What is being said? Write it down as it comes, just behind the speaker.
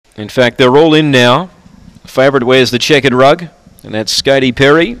In fact, they're all in now. Favourite wears the checkered rug, and that's Scady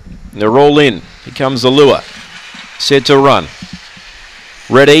Perry. They're all in. Here comes the lure. Set to run.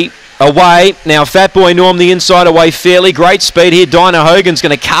 Ready. Away. Now Fat Boy Norm the inside away fairly. Great speed here. Dinah Hogan's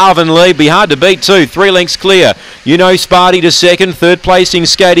going to carve and lead. Be hard to beat too. 3 lengths clear. You know Sparty to second. Third placing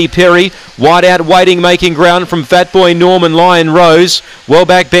Scady Perry. Wide out waiting making ground from Fat Boy Norm and Lion Rose. Well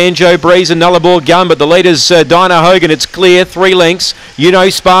back Banjo Breeze and Nullarbor Gun, but the leader's Dinah Hogan. It's clear. 3 lengths. You know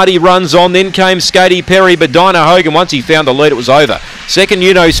Sparty runs on. Then came Scady Perry, but Dinah Hogan, once he found the lead, it was over. Second,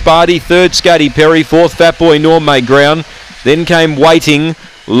 You know Sparty. Third, Scady Perry. Fourth, Fat Boy Norm made ground. Then came Waiting,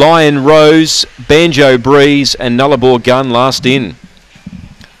 Lion Rose, Banjo Breeze and Nullarbor Gun last in.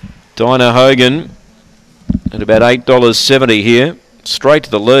 Dinah Hogan at about $8.70 here. Straight to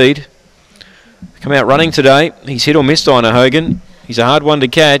the lead. Come out running today. He's hit or missed Dinah Hogan. He's a hard one to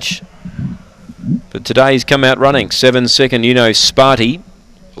catch. But today he's come out running. 7 second, You know Sparty.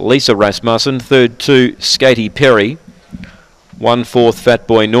 Lisa Rasmussen. Third 2, Scady Perry. 1 4th, Fat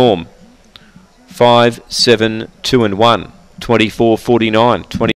Boy Norm. 5, 7, 2 and 1. 24.49.